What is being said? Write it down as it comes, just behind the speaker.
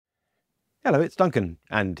Hello, it's Duncan,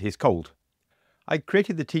 and he's cold. I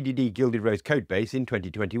created the TDD Gilded Rose codebase in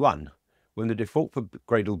 2021, when the default for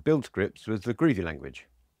Gradle build scripts was the Groovy language.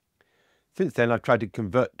 Since then, I've tried to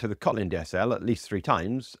convert to the Kotlin DSL at least 3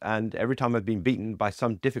 times, and every time I've been beaten by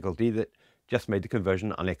some difficulty that just made the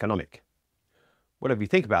conversion uneconomic. Whatever you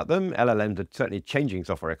think about them, LLMs are certainly changing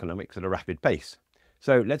software economics at a rapid pace.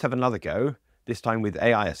 So let's have another go, this time with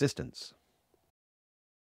AI assistance.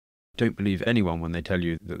 Don't believe anyone when they tell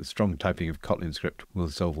you that the strong typing of Kotlin script will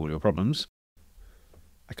solve all your problems.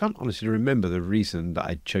 I can't honestly remember the reason that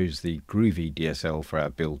I chose the Groovy DSL for our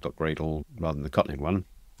build.gradle rather than the Kotlin one.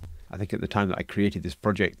 I think at the time that I created this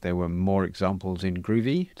project there were more examples in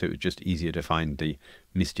Groovy, so it was just easier to find the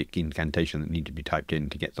mystic incantation that needed to be typed in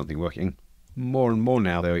to get something working. More and more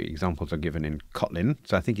now the examples are given in Kotlin,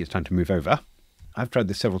 so I think it's time to move over. I've tried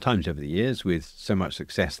this several times over the years with so much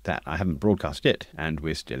success that I haven't broadcast it, and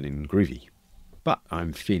we're still in Groovy. But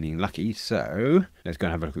I'm feeling lucky, so let's go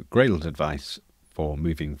and have a look at Gradle's advice for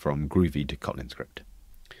moving from Groovy to Kotlin script.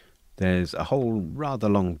 There's a whole rather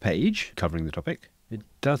long page covering the topic. It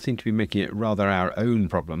does seem to be making it rather our own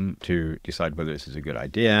problem to decide whether this is a good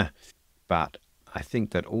idea, but I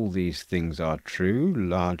think that all these things are true,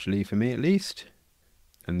 largely for me at least.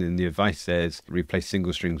 And then the advice says replace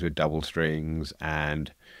single strings with double strings,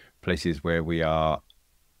 and places where we are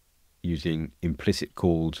using implicit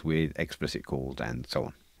calls with explicit calls, and so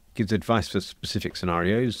on. Gives advice for specific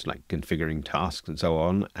scenarios like configuring tasks and so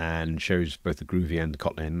on, and shows both the Groovy and the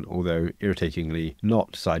Kotlin, although irritatingly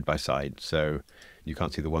not side by side, so you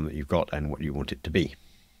can't see the one that you've got and what you want it to be.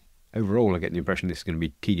 Overall, I get the impression this is going to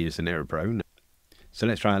be tedious and error prone. So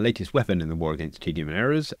let's try our latest weapon in the war against tedium and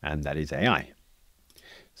errors, and that is AI.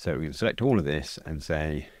 So we can select all of this and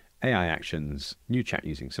say AI actions, new chat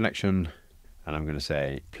using selection, and I'm going to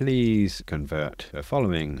say please convert the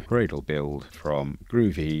following Gradle build from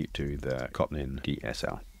Groovy to the Kotlin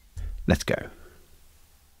DSL. Let's go.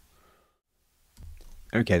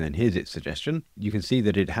 Okay, then here's its suggestion. You can see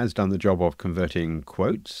that it has done the job of converting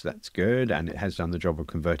quotes, that's good, and it has done the job of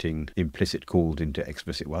converting implicit calls into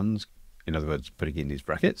explicit ones, in other words putting in these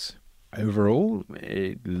brackets. Overall,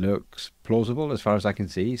 it looks plausible as far as I can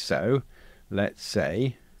see, so let's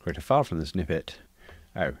say create a file from the snippet.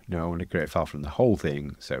 Oh, no, I want to create a file from the whole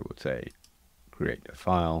thing, so we'll say create a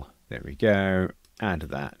file. There we go, add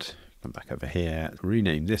that, come back over here,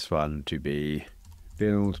 rename this one to be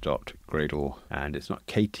build.gradle, and it's not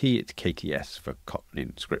KT, it's KTS for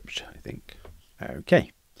Kotlin script, I think.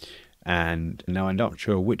 Okay, and now I'm not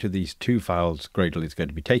sure which of these two files Gradle is going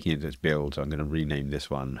to be taking as its build, so I'm going to rename this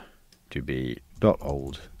one to be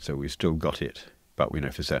 .old, so we've still got it, but we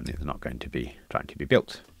know for certain it's not going to be trying to be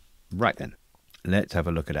built. Right then, let's have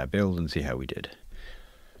a look at our build and see how we did.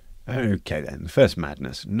 Okay then, the first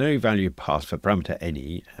madness, no value passed for parameter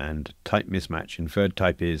any, and type mismatch. Inferred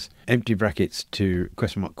type is empty brackets to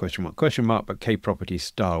question mark, question mark, question mark, but k property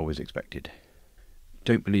star was expected.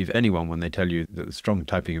 Don't believe anyone when they tell you that the strong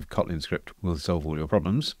typing of Kotlin script will solve all your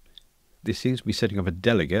problems. This seems to be setting up a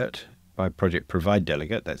delegate by project provide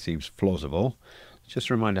delegate. That seems plausible. Let's just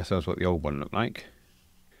remind ourselves what the old one looked like.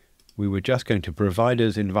 We were just going to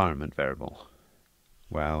provider's environment variable.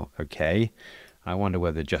 Well, okay. I wonder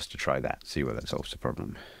whether just to try that, see whether that solves the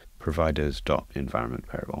problem. Providers.environment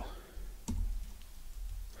variable.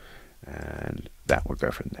 And that will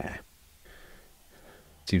go from there.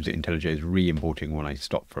 Seems that IntelliJ is re-importing when I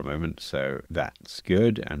stop for a moment, so that's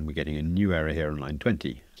good. And we're getting a new error here on line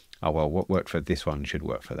 20. Oh well, what worked for this one should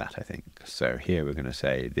work for that, I think. So here we're going to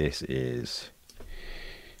say this is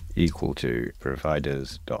equal to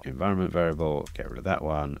providers.environment variable, get rid of that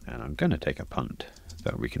one, and I'm going to take a punt,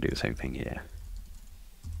 so we can do the same thing here.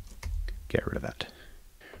 Get rid of that.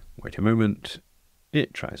 Wait a moment,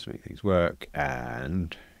 it tries to make things work,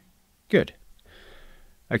 and good.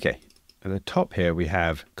 Okay, at the top here we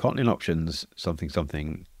have Kotlin options, something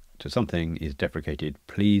something to something is deprecated.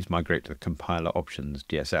 Please migrate to the compiler options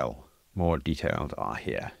DSL. More details are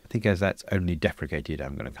here. I think as that's only deprecated,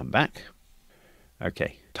 I'm going to come back.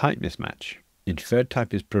 Okay, type mismatch. Inferred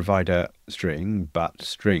type is provider string, but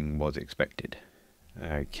string was expected.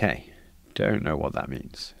 Okay, don't know what that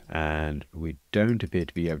means. And we don't appear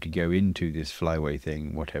to be able to go into this flyway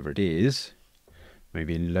thing, whatever it is.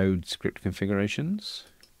 Maybe in load script configurations.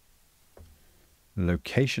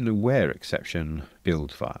 Location aware exception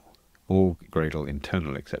build file. All Gradle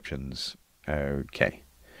internal exceptions. Okay.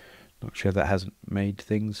 Not sure that hasn't made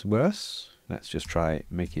things worse. Let's just try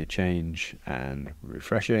making a change and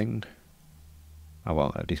refreshing. Oh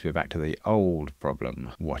well, at least we're back to the old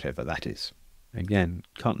problem, whatever that is. Again,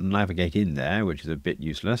 can't navigate in there, which is a bit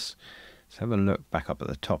useless. Let's have a look back up at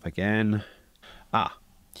the top again. Ah,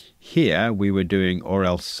 here we were doing or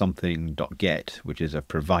else something.get, which is a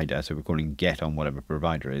provider, so we're calling get on whatever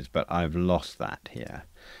provider is, but I've lost that here.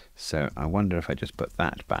 So I wonder if I just put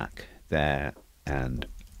that back there and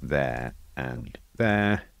there and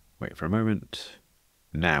there. Wait for a moment.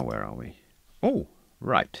 Now where are we? Oh,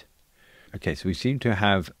 right. Okay, so we seem to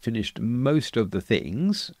have finished most of the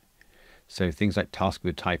things. So things like task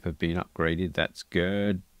with type have been upgraded. That's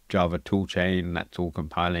good. Java toolchain, that's all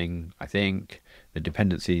compiling, I think. The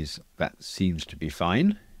dependencies, that seems to be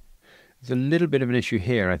fine. There's a little bit of an issue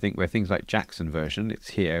here, I think, where things like Jackson version, it's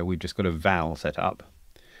here, we've just got a val set up.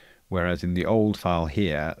 Whereas in the old file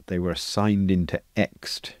here, they were assigned into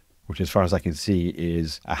ext, which as far as I can see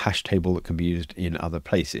is a hash table that can be used in other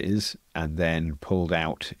places and then pulled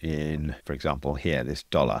out in, for example, here, this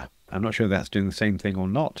 $. I'm not sure that's doing the same thing or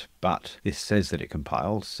not, but this says that it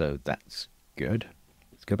compiles, so that's good.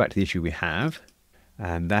 Let's go back to the issue we have,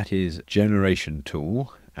 and that is generation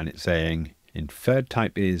tool, and it's saying inferred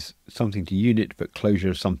type is something to unit, but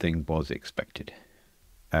closure of something was expected.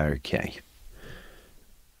 Okay.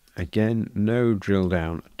 Again, no drill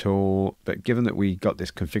down at all, but given that we got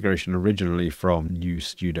this configuration originally from new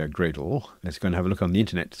sudo Gradle, let's go and have a look on the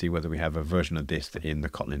internet to see whether we have a version of this in the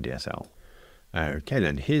Kotlin DSL. Okay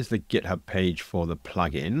then, here's the GitHub page for the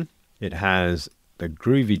plugin. It has the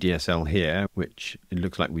Groovy DSL here, which it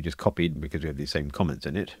looks like we just copied because we have the same comments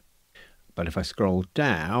in it. But if I scroll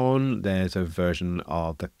down, there's a version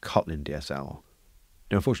of the Kotlin DSL.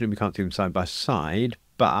 Now, unfortunately, we can't see them side by side,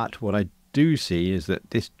 but what I do see is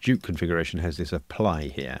that this jOOQ configuration has this apply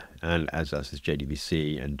here, and as does this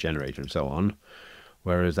JDBC and generator and so on,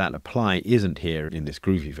 whereas that apply isn't here in this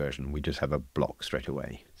Groovy version. We just have a block straight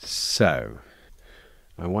away. So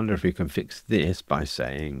I wonder if we can fix this by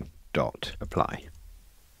saying .apply.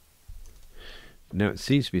 Now it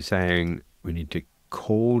seems to be saying we need to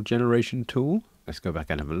call generation tool. Let's go back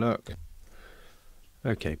and have a look.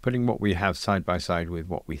 Okay, putting what we have side by side with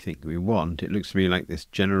what we think we want, it looks to me like this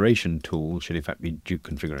generation tool should in fact be jOOQ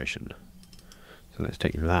configuration. So let's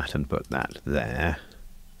take that and put that there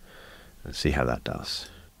and see how that does.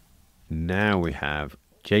 Now we have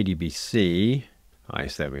JDBC.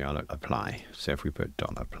 Yes, there we are, look, apply. So if we put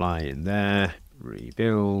 .apply in there,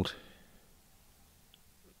 rebuild,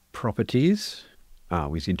 properties.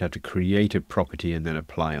 We seem to have to create a property and then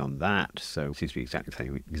apply on that. So it seems to be exactly the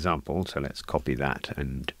same example. So let's copy that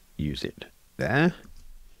and use it there.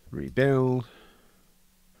 Rebuild.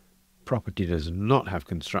 Property does not have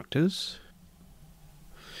constructors.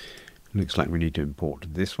 Looks like we need to import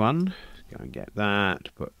this one. Go and get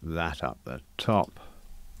that, put that up the top.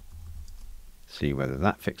 See whether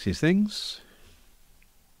that fixes things.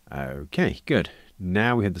 Okay, good.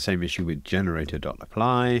 Now we have the same issue with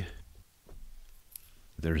generator.apply.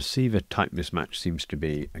 The receiver type mismatch seems to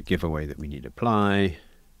be a giveaway that we need apply.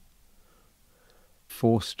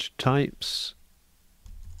 Forced types,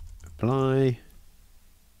 apply.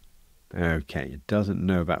 Okay, it doesn't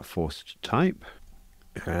know about forced type.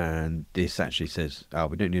 And this actually says, oh,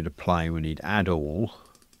 we don't need apply, we need add all.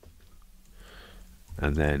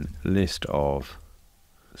 And then list of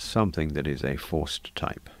something that is a forced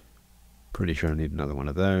type. Pretty sure I need another one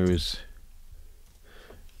of those.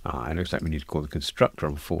 It looks like we need to call the constructor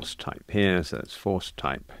on forced type here, so that's forced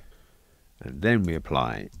type. And then we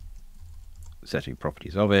apply setting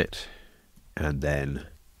properties of it, and then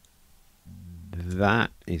that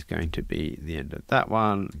is going to be the end of that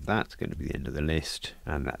one, that's going to be the end of the list,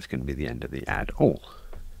 and that's going to be the end of the add all.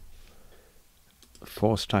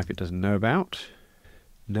 Forced type it doesn't know about.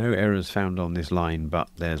 No errors found on this line, but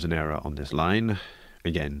there's an error on this line.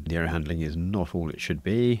 Again, the error handling is not all it should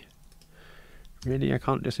be. Really, I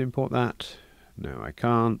can't just import that? No, I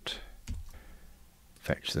can't.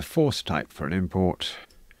 Fetch the force type for an import.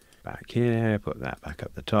 Back here, put that back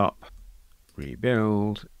up the top.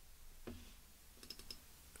 Rebuild.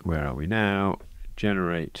 Where are we now?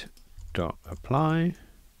 Generate.apply.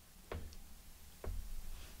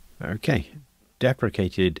 Okay.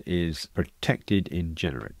 Deprecated is protected in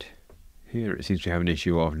generate. Here it seems to have an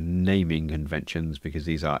issue of naming conventions because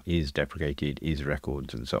these are is deprecated, is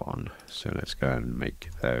records, and so on. So let's go and make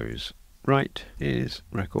those right. Is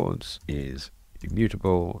records, is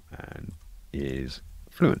immutable, and is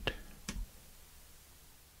fluent.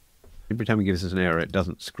 Every time it gives us an error, it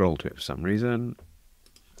doesn't scroll to it for some reason.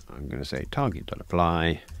 I'm going to say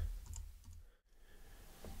target.apply.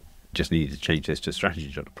 Just need to change this to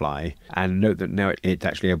strategy.apply, and note that now it's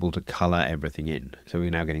actually able to color everything in. So we're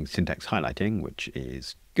now getting syntax highlighting, which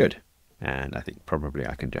is good. And I think probably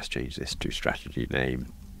I can just change this to strategy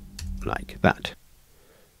name like that.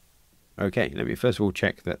 Okay, let me first of all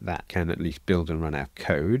check that that can at least build and run our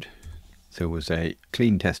code. So we'll say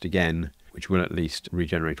clean test again, which will at least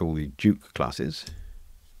regenerate all the jOOQ classes.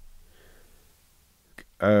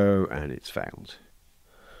 Oh, and it's failed.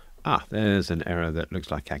 Ah, there's an error that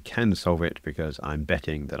looks like I can solve it because I'm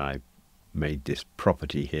betting that I made this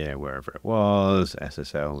property here wherever it was,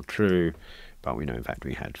 SSL true, but we know in fact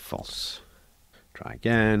we had false. Try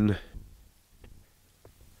again.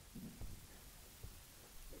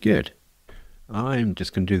 Good. I'm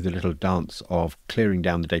just going to do the little dance of clearing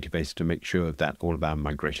down the database to make sure that all of our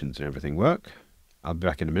migrations and everything work. I'll be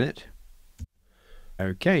back in a minute.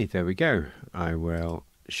 Okay, there we go. I will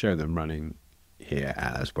show them running here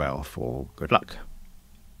as well for good luck.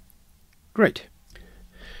 Great.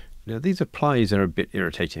 Now these applies are a bit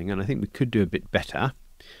irritating and I think we could do a bit better.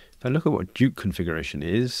 If I look at what jOOQ configuration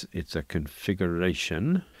is, it's a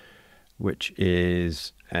configuration which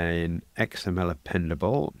is an XML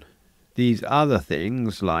appendable. These other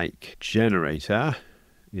things like generator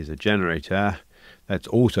is a generator that's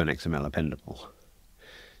also an XML appendable.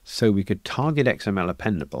 So we could target XML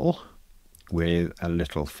appendable with a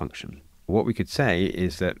little function. What we could say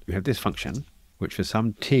is that we have this function, which for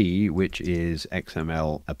some t, which is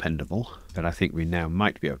XML appendable, that I think we now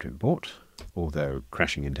might be able to import, although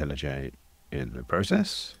crashing IntelliJ in the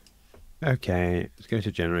process. Okay, let's go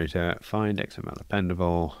to generator, find XML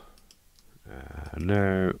appendable.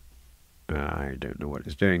 No, I don't know what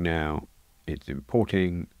it's doing now. It's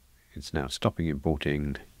importing. It's now stopping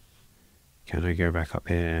importing. Can I go back up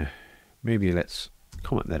here? Maybe let's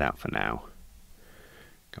comment that out for now.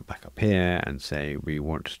 Go back up here and say we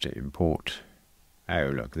want to import.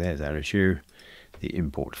 Oh, look, there's our issue. The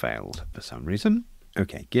import failed for some reason.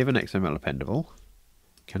 Okay, give an XML appendable.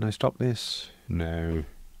 Can I stop this? No.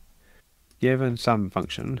 Given some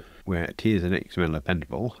function where t is an XML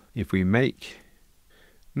appendable, if we make...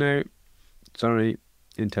 No, sorry,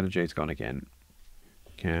 IntelliJ's gone again.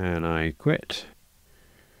 Can I quit?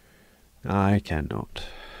 I cannot.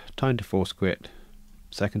 Time to force quit.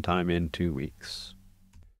 Second time in 2 weeks.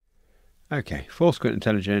 Okay, force quit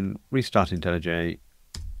IntelliJ, restart IntelliJ,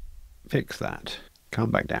 fix that. Come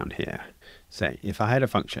back down here. Say, if I had a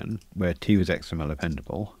function where t was XML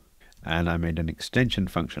appendable, and I made an extension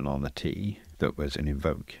function on the t that was an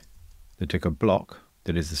invoke, that took a block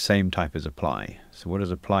that is the same type as apply. So what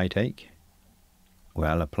does apply take?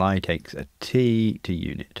 Well, apply takes a t to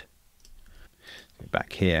unit. Go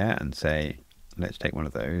back here and say, let's take one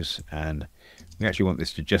of those, and we actually want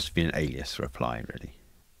this to just be an alias for apply, really.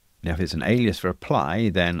 Now, if it's an alias for apply,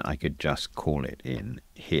 then I could just call it in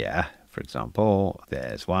here. For example,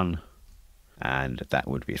 there's one, and that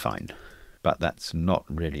would be fine. But that's not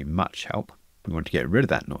really much help. We want to get rid of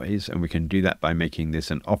that noise, and we can do that by making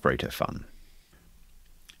this an operator fun.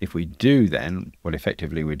 If we do, then what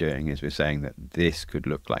effectively we're doing is we're saying that this could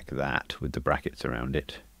look like that with the brackets around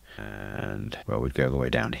it. And, well, we'd go all the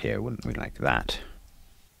way down here, wouldn't we, like that?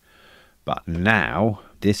 But now,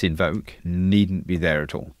 this invoke needn't be there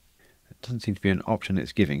at all. It doesn't seem to be an option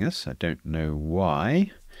it's giving us. I don't know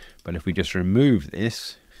why. But if we just remove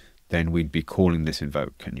this, then we'd be calling this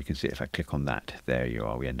invoke. And you can see if I click on that, there you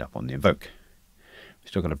are, we end up on the invoke. We've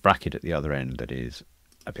still got a bracket at the other end that is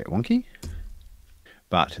a bit wonky.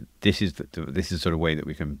 But this is the sort of way that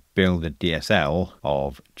we can build a DSL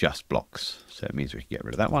of just blocks. So it means we can get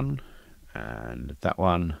rid of that one, and that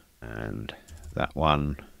one, and that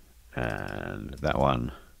one, and that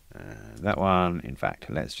one, and that one. In fact,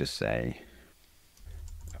 let's just say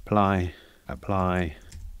apply, apply,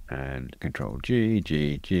 and Control G,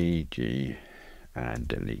 G, G, G, and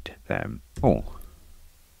delete them all.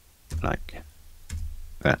 Like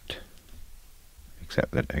that.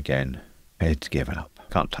 Except that, again, it's given up.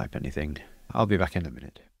 Can't type anything. I'll be back in a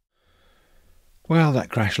minute. Well, that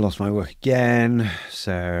crash lost my work again,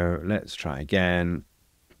 so let's try again.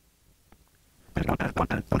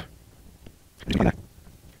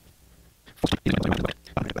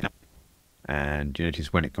 And you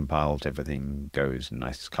notice when it compiles, everything goes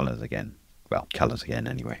nice colours again. Well, colours again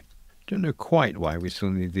anyway. Don't know quite why we still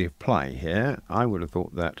need the apply here. I would have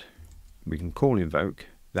thought that we can call invoke.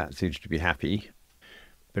 That seems to be happy.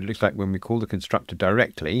 But it looks like when we call the constructor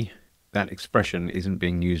directly, that expression isn't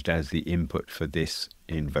being used as the input for this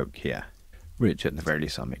invoke here. Which at the very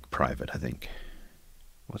least I'll make private, I think.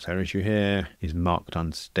 What's our issue here? Is marked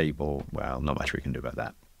unstable. Well, not much we can do about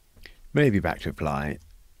that. Maybe back to apply.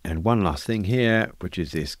 And one last thing here, which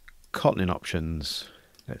is this Kotlin options.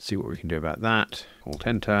 Let's see what we can do about that. Alt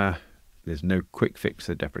enter. There's no quick fix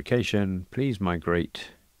for deprecation. Please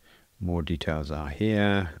migrate. More details are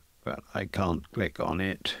here. But I can't click on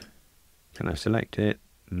it. Can I select it?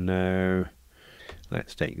 No.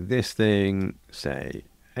 Let's take this thing, say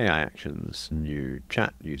AI actions, new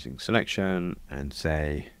chat using selection, and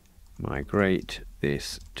say migrate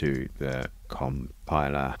this to the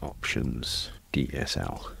compiler options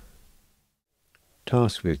DSL.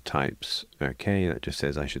 Task with types. Okay, that just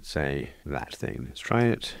says I should say that thing. Let's try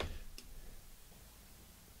it.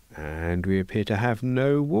 And we appear to have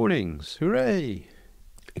no warnings. Hooray!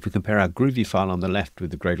 If we compare our Groovy file on the left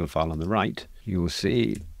with the Gradle file on the right, you will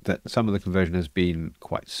see that some of the conversion has been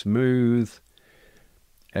quite smooth.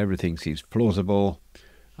 Everything seems plausible.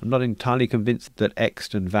 I'm not entirely convinced that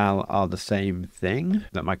ext and val are the same thing.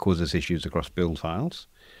 That might cause us issues across build files.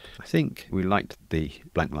 I think we liked the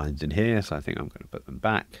blank lines in here, so I think I'm going to put them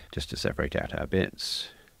back just to separate out our bits.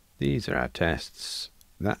 These are our tests.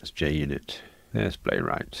 That's JUnit. There's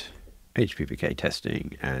playwright, HPPK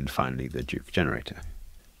testing, and finally the jOOQ generator.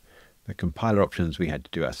 The compiler options we had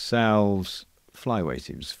to do ourselves. Flyway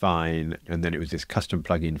seems fine, and then it was this custom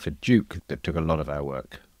plugin for jOOQ that took a lot of our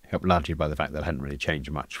work, helped largely by the fact that I hadn't really changed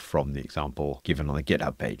much from the example given on the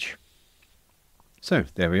GitHub page. So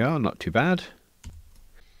there we are, not too bad.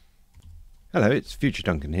 Hello, it's Future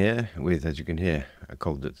Duncan here with, as you can hear, a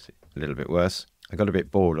cold that's a little bit worse. I got a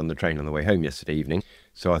bit bored on the train on the way home yesterday evening,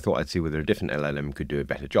 so I thought I'd see whether a different LLM could do a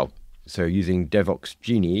better job. So using Devox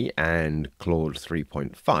Genie and Claud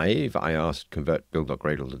 3.5, I asked convert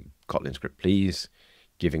build.gradle to Kotlin script please,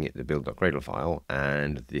 giving it the build.gradle file,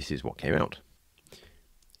 and this is what came out.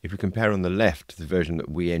 If we compare on the left the version that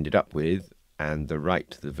we ended up with and the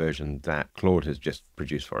right the version that Claude has just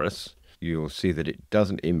produced for us, you'll see that it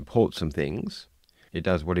doesn't import some things. It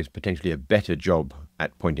does what is potentially a better job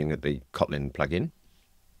at pointing at the Kotlin plugin.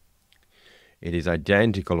 It is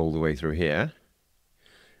identical all the way through here.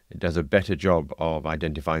 It does a better job of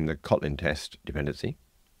identifying the Kotlin test dependency.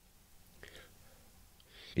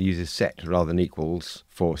 It uses set rather than equals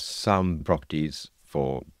for some properties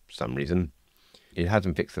for some reason. It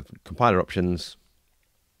hasn't fixed the compiler options.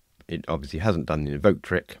 It obviously hasn't done the invoke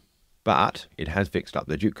trick, but it has fixed up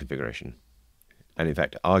the jOOQ configuration. And in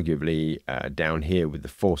fact, arguably down here with the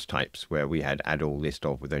force types where we had add all list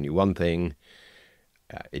of with only one thing,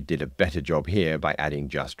 it did a better job here by adding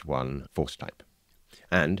just one force type.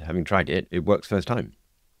 And having tried it, it works first time.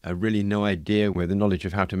 I really no idea where the knowledge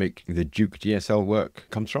of how to make the jOOQ DSL work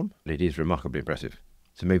comes from, but it is remarkably impressive.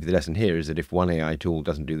 So maybe the lesson here is that if one AI tool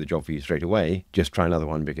doesn't do the job for you straight away, just try another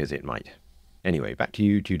one because it might. Anyway, back to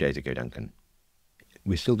you 2 days ago, Duncan.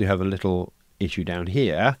 We still do have a little issue down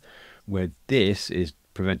here where this is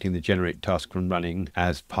preventing the generate task from running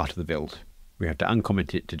as part of the build. We have to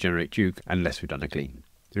uncomment it to generate jOOQ unless we've done a clean.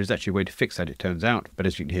 There is actually a way to fix that, it turns out, but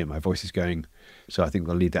as you can hear, my voice is going, so I think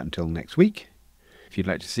we'll leave that until next week. If you'd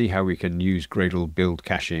like to see how we can use Gradle build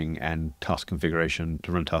caching and task configuration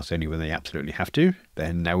to run tasks only when they absolutely have to,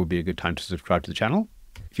 then now would be a good time to subscribe to the channel.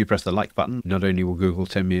 If you press the like button, not only will Google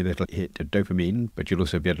send me a little hit of dopamine, but you'll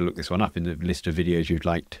also be able to look this one up in the list of videos you'd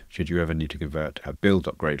liked, should you ever need to convert a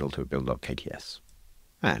build.gradle to a build.kts.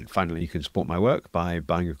 And finally, you can support my work by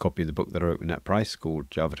buying a copy of the book that I wrote in that price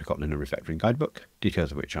called Java to Kotlin, a Refactoring Guidebook,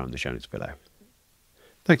 details of which are in the show notes below.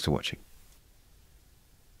 Thanks for watching.